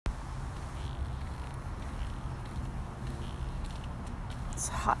It's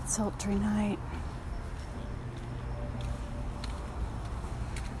a hot, sultry night.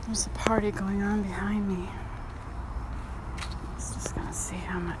 There's a party going on behind me. I was just gonna see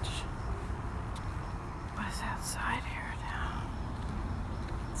how much was outside here now.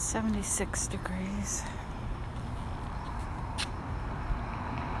 76 degrees.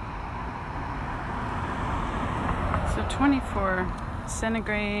 So 24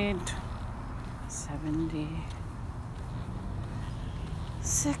 centigrade,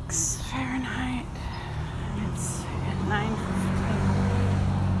 76 Fahrenheit. It's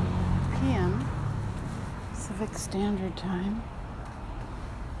 9:15 p.m. Pacific Standard Time.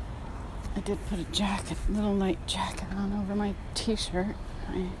 I did put a little light jacket on over my t-shirt,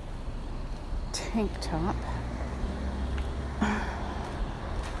 my tank top.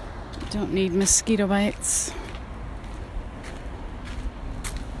 Don't need mosquito bites.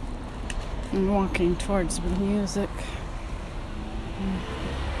 I'm walking towards the music.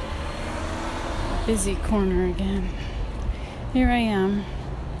 Busy corner again. Here I am.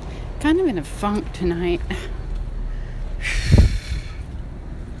 Kind of in a funk tonight.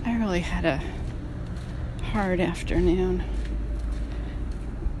 I really had a hard afternoon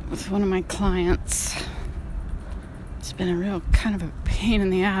with one of my clients. It's been a real kind of a pain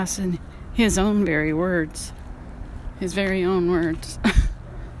in the ass in his own very words. His very own words.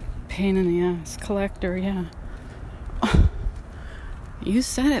 Pain in the ass. Collector, yeah. Oh, you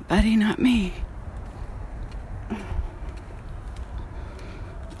said it, buddy, not me.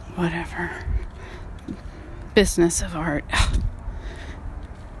 Whatever. Business of art.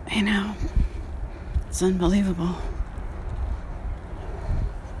 You know, it's unbelievable.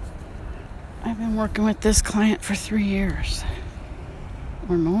 I've been working with this client for 3 years.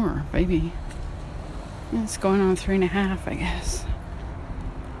 Or more, maybe. It's going on 3.5, I guess.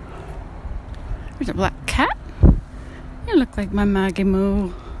 There's a black cat. You look like my Maggie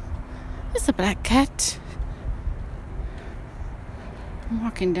Moo. It's a black cat. I'm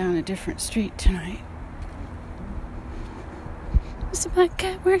walking down a different street tonight. It's a black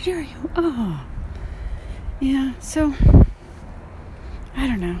cat. Where are you? Oh. Yeah, so I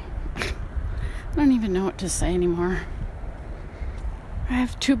don't know. I don't even know what to say anymore. I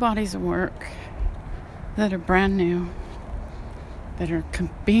have 2 bodies of work that are brand new, that are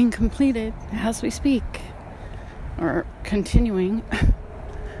being completed as we speak, or continuing.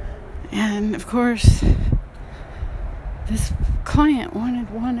 And of course, this client wanted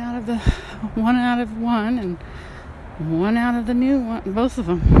one out of one and one out of the new one, both of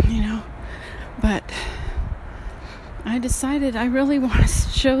them, you know. But I decided I really want to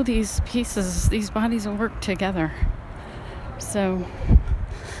show these pieces, these bodies of work together. So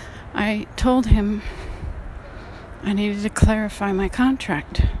I told him I needed to clarify my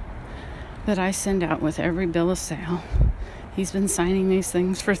contract that I send out with every bill of sale. He's been signing these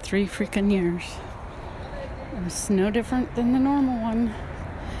things for 3 freaking years. It's no different than the normal one.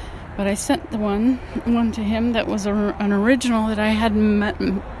 But I sent the one to him that was an original that I had met.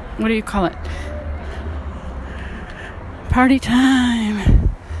 What do you call it? Party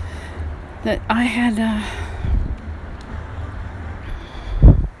time. That I had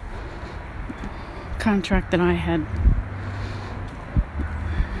contract that I had.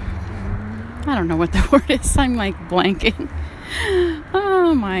 I don't know what the word is. I'm like blanking.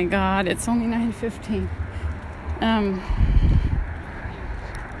 Oh my God! It's only 9:15.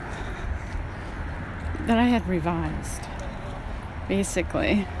 That I had revised,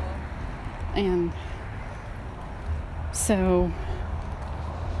 basically, and so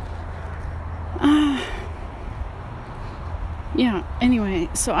yeah, anyway,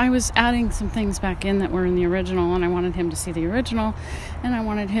 so I was adding some things back in that were in the original, and I wanted him to see the original, and I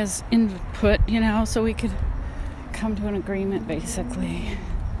wanted his input, you know, so we could come to an agreement, basically.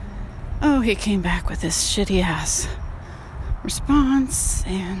 Oh, he came back with this shitty ass response,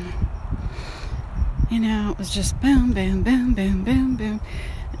 and you know, it was just boom, boom, boom, boom, boom, boom.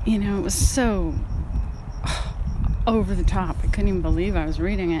 You know, it was so over the top. I couldn't even believe I was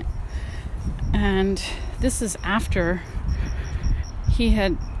reading it. And this is after he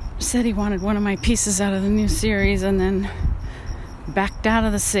had said he wanted one of my pieces out of the new series and then backed out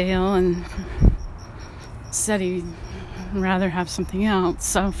of the sale and said he'd rather have something else.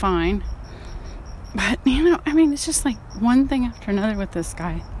 So fine. But, you know, I mean, it's just like one thing after another with this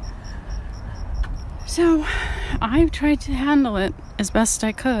guy. So I tried to handle it as best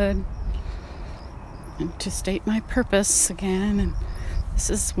I could and to state my purpose again, and this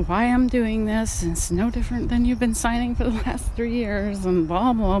is why I'm doing this, and it's no different than you've been signing for the last 3 years, and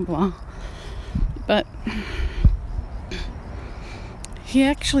blah blah blah. But he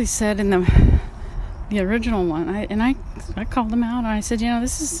actually said in the the original one. I called him out, and I said, I'm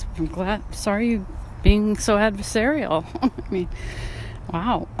sorry you being so adversarial. I mean,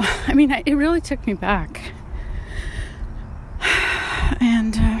 wow. I mean, it really took me back.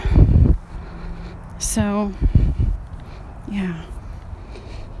 And so, yeah.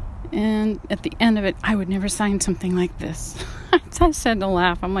 And at the end of it, I would never sign something like this. I said to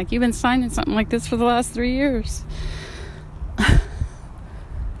laugh. I'm like, you've been signing something like this for the last 3 years.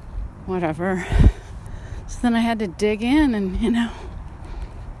 Whatever. So then I had to dig in and,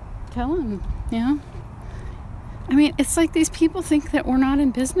 tell him, I mean, it's like these people think that we're not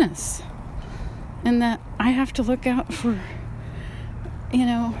in business. And that I have to look out for,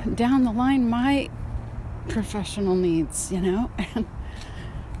 down the line, my professional needs, And,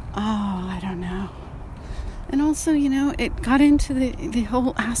 I don't know. And also, it got into the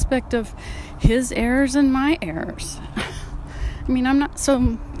whole aspect of his errors and my errors. I mean, I'm not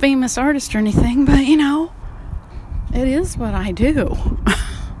some famous artist or anything, but, it is what I do.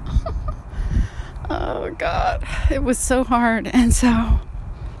 Oh, God. It was so hard. And so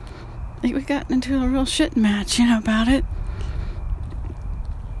we got into a real shit match, about it.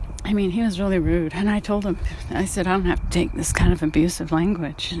 I mean, he was really rude. And I told him, I said, I don't have to take this kind of abusive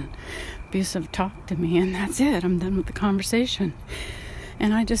language and abusive talk to me. And that's it. I'm done with the conversation.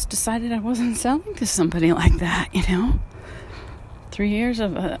 And I just decided I wasn't selling to somebody like that, 3 years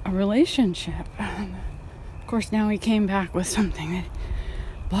of a relationship. And of course, now he came back with something that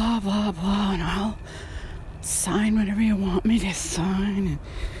blah, blah, blah. And I'll sign whatever you want me to sign. And,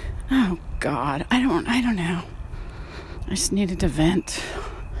 oh, God. I don't know. I just needed to vent.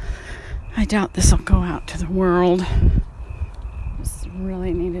 I doubt this will go out to the world. Just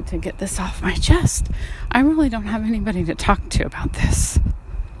really needed to get this off my chest. I really don't have anybody to talk to about this.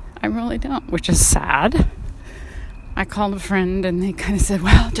 I really don't, which is sad. I called a friend and they kind of said,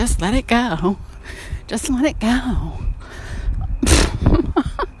 well, just let it go. Just let it go.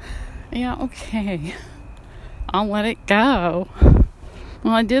 Yeah, okay. I'll let it go.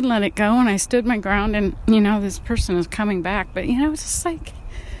 Well, I did let it go and I stood my ground and, this person is coming back. But, it's just like,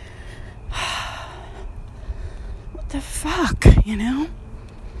 what the fuck, I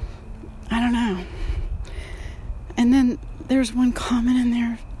don't know. And then there's one comment in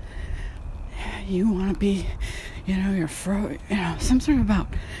there. You want to be, you're something about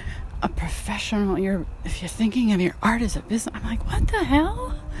a professional. If you're thinking of your art as a business. I'm like, what the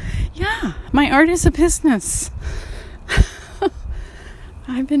hell? Yeah, my art is a business.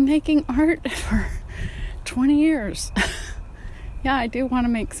 I've been making art for 20 years. Yeah, I do want to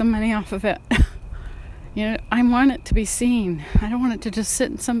make some money off of it. I want it to be seen. I don't want it to just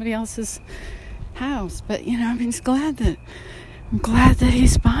sit in somebody else's house. But, I'm glad that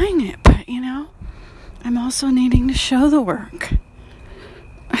he's buying it. But, I'm also needing to show the work.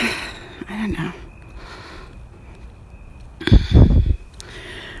 I don't know.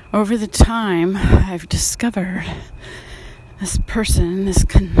 Over the time, I've discovered this person, this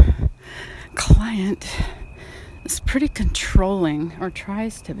client, is pretty controlling, or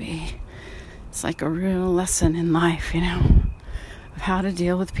tries to be. It's like a real lesson in life, of how to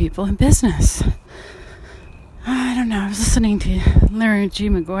deal with people in business. I don't know. I was listening to Larry G.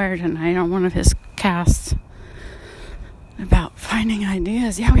 McGuire tonight on one of his casts about finding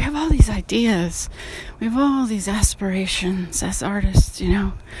ideas. Yeah, we have all these ideas. We have all these aspirations as artists,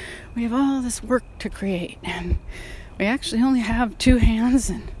 We have all this work to create. And we actually only have 2 hands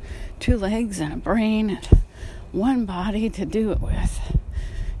and 2 legs and a brain and one body to do it with.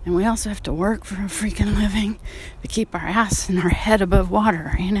 And we also have to work for a freaking living to keep our ass and our head above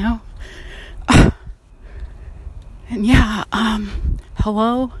water, And yeah,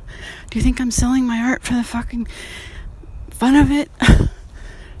 hello? Do you think I'm selling my art for the fucking fun of it?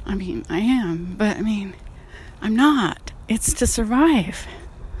 I mean, I am, but I'm not. It's to survive.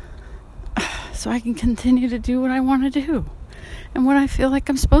 So I can continue to do what I want to do and what I feel like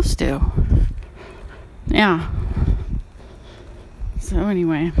I'm supposed to. Yeah. So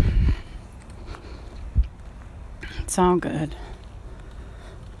anyway, it's all good.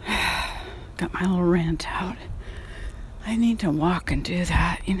 Got my little rant out. I need to walk and do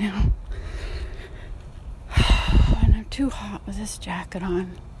that, And I'm too hot with this jacket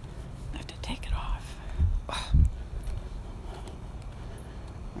on. I have to take it off.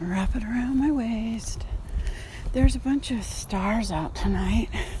 Wrap it around my waist. There's a bunch of stars out tonight.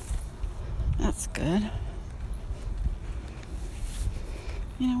 That's good.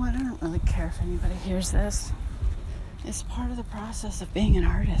 You know what? I don't really care if anybody hears this. It's part of the process of being an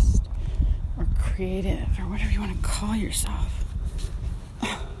artist or creative or whatever you want to call yourself.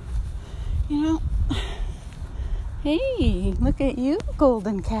 You know, hey, look at you,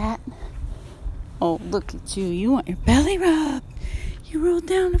 golden cat. Oh, look at you. You want your belly rubbed. You rolled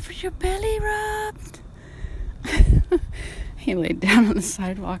down for your belly rubbed. He laid down on the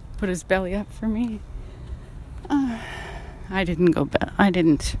sidewalk, put his belly up for me. I didn't.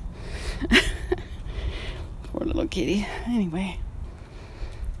 Poor little kitty. Anyway,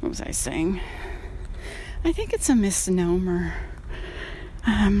 what was I saying? I think it's a misnomer.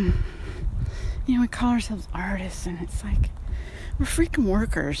 We call ourselves artists, and it's like we're freaking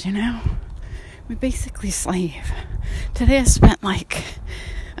workers, We basically slave. Today I spent like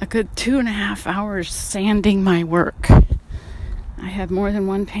a good 2.5 hours sanding my work. I had more than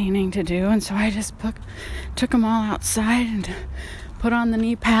one painting to do, and so I just took them all outside and put on the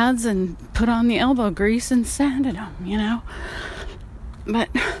knee pads and put on the elbow grease and sanded them, But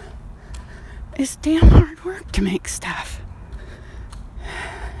it's damn hard work to make stuff.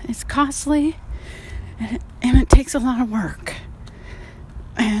 It's costly, and it takes a lot of work.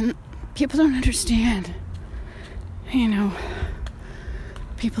 And people don't understand,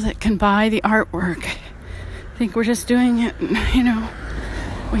 people that can buy the artwork think we're just doing it,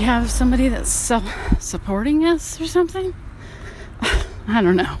 we have somebody that's supporting us or something. I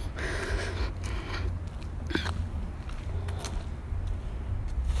don't know.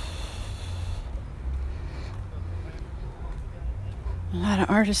 A lot of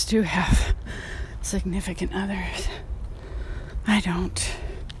artists do have significant others. I don't.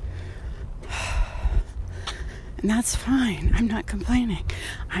 And that's fine. I'm not complaining.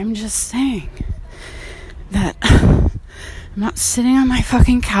 I'm just saying that I'm not sitting on my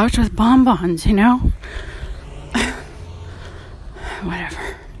fucking couch with bonbons,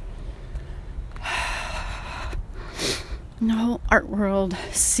 Whatever. The whole art world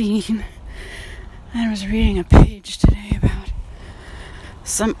scene. I was reading a page today about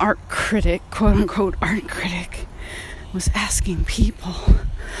some art critic, quote unquote art critic, was asking people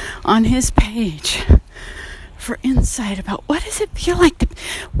on his page for insight about what does it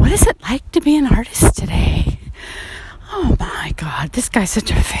like to be an artist today. Oh my God, this guy's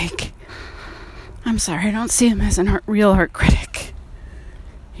such a fake. I'm sorry, I don't see him as a real art critic.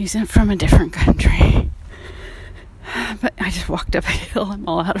 He's from a different country. But I just walked up a hill. I'm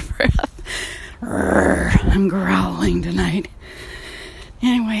all out of breath. I'm growling tonight.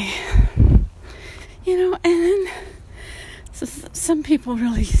 Anyway, and then some people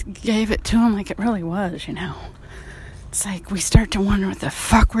really gave it to him like it really was, It's like we start to wonder what the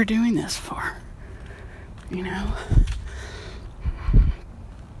fuck we're doing this for,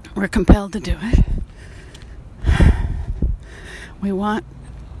 We're compelled to do it. We want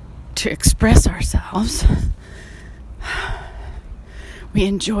to express ourselves. We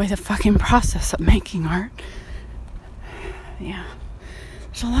enjoy the fucking process of making art. Yeah.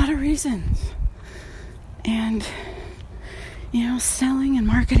 There's a lot of reasons. And, selling and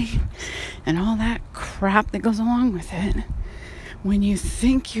marketing and all that crap that goes along with it. When you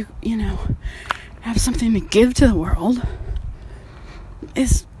think you have something to give to the world,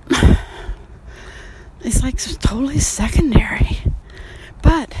 it's like totally secondary.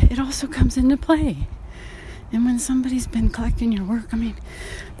 But it also comes into play. And when somebody's been collecting your work,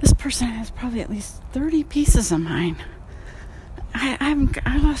 this person has probably at least 30 pieces of mine.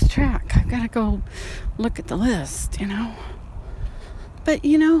 I lost track. I've got to go look at the list, But,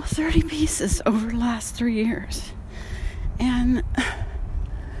 30 pieces over the last 3 years. And,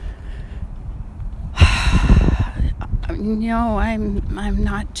 I'm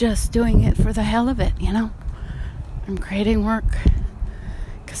not just doing it for the hell of it, I'm creating work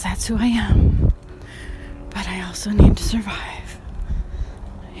because that's who I am. But I also need to survive.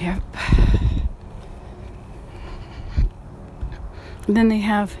 Yep. And then they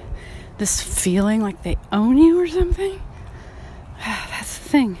have this feeling like they own you or something. That's the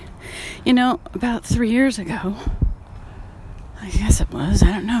thing. About 3 years ago, I guess it was, I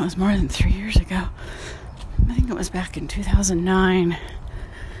don't know, it was more than 3 years ago. I think it was back in 2009.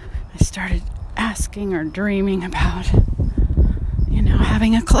 I started asking or dreaming about,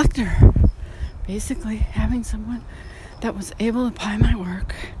 having a collector. Basically, having someone that was able to buy my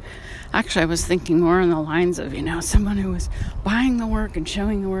work. Actually, I was thinking more on the lines of, someone who was buying the work and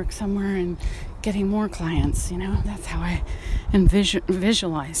showing the work somewhere and getting more clients, That's how I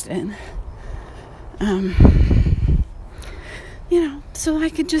visualized it. So I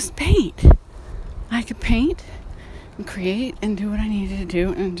could just paint. I could paint and create and do what I needed to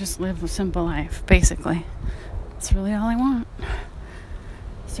do and just live a simple life, basically. That's really all I want.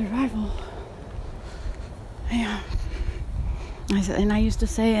 Survival. Yeah. I used to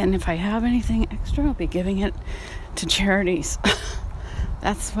say, and if I have anything extra, I'll be giving it to charities.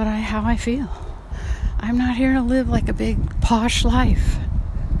 That's how I feel. I'm not here to live like a big posh life.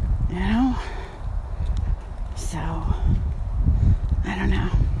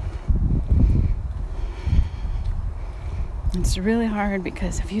 it's really hard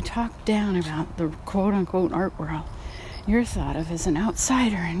because if you talk down about the quote-unquote art world, you're thought of as an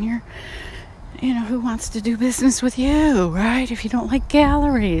outsider, and you're, who wants to do business with you, right? If you don't like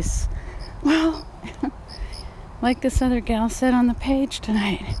galleries. Well, like this other gal said on the page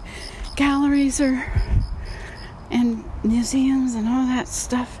tonight, galleries and museums and all that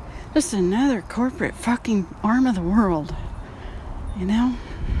stuff, just another corporate fucking arm of the world,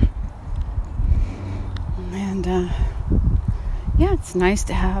 And it's nice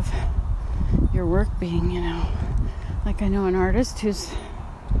to have your work being, like I know an artist who's,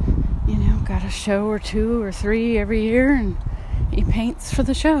 got a show or 2 or 3 every year, and he paints for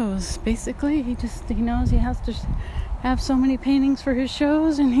the shows. Basically, he knows he has to have so many paintings for his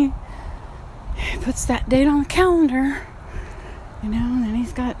shows, and he puts that date on the calendar, and then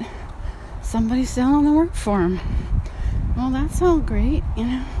he's got somebody selling the work for him. Well, that's all great,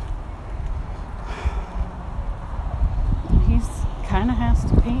 He's kind of has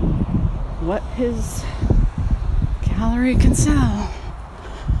to paint what his gallery can sell,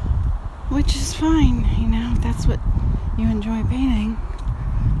 which is fine, if that's what you enjoy painting.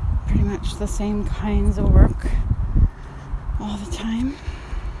 Pretty much the same kinds of work all the time.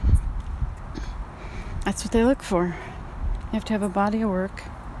 That's what they look for. You have to have a body of work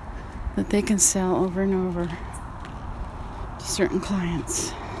that they can sell over and over to certain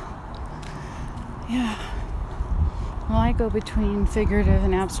clients. Yeah. Well, I go between figurative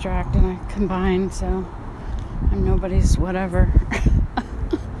and abstract, and I combine, so I'm nobody's whatever.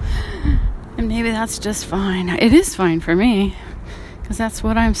 And maybe that's just fine. It is fine for me, because that's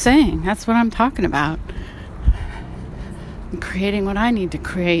what I'm saying. That's what I'm talking about. I'm creating what I need to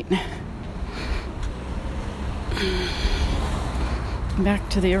create. Back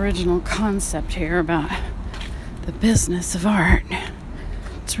to the original concept here about the business of art.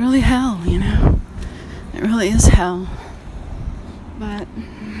 It's really hell, It really is hell. But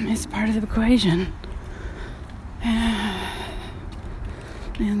it's part of the equation.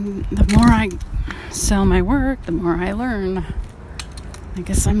 And the more I sell my work, the more I learn. I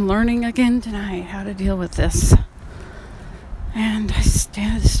guess I'm learning again tonight how to deal with this. And I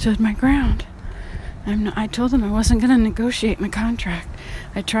stood my ground. I told him I wasn't going to negotiate my contract.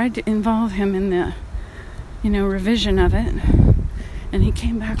 I tried to involve him in the, revision of it. And he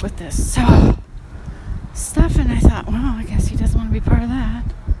came back with this stuff, and I thought, well, I guess he doesn't want to be part of that.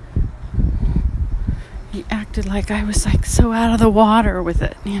 He acted like I was so out of the water with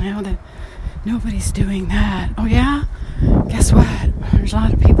it, that nobody's doing that. Oh yeah? Guess what? There's a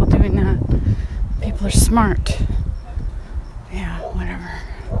lot of people doing that. People are smart. Yeah, whatever.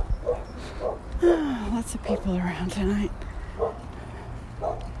 Lots of people around tonight.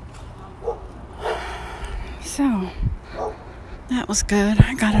 So, that was good.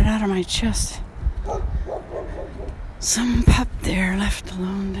 I got it out of my chest. Some pup there left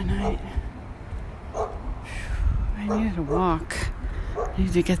alone tonight. I needed to walk. I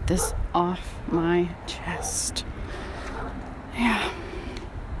need to get this off my chest. Yeah.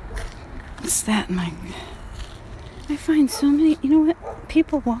 It's that and I find so many,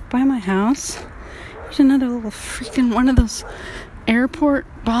 people walk by my house. There's another little freaking one of those airport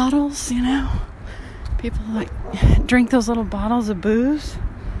bottles, People drink those little bottles of booze.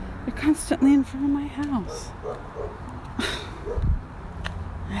 They're constantly in front of my house.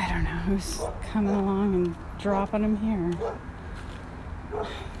 I don't know who's coming along and dropping them here.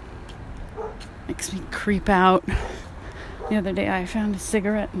 Makes me creep out. The other day I found a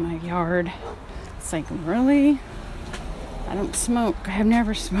cigarette in my yard. It's really? I don't smoke. I have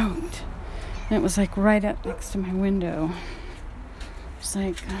never smoked. And it was right up next to my window. It's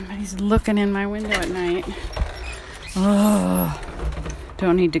somebody's looking in my window at night. Oh,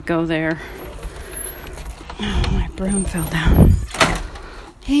 don't need to go there. Oh, my broom fell down.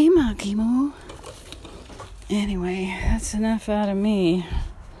 Hey, Monkey Moo. Anyway, that's enough out of me.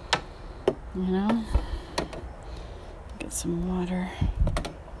 Get some water.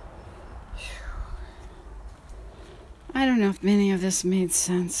 I don't know if any of this made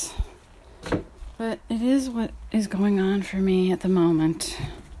sense, but it is what is going on for me at the moment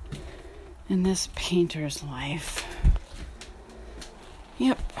in this painter's life.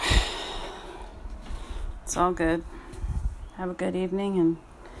 Yep. It's all good. Have a good evening, and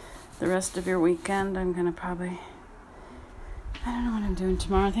the rest of your weekend I'm going to I don't know what I'm doing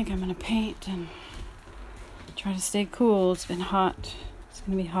tomorrow. I think I'm going to paint and try to stay cool. It's been hot. It's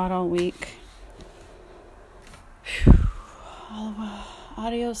going to be hot all week. Whew.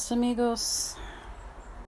 Adios, amigos.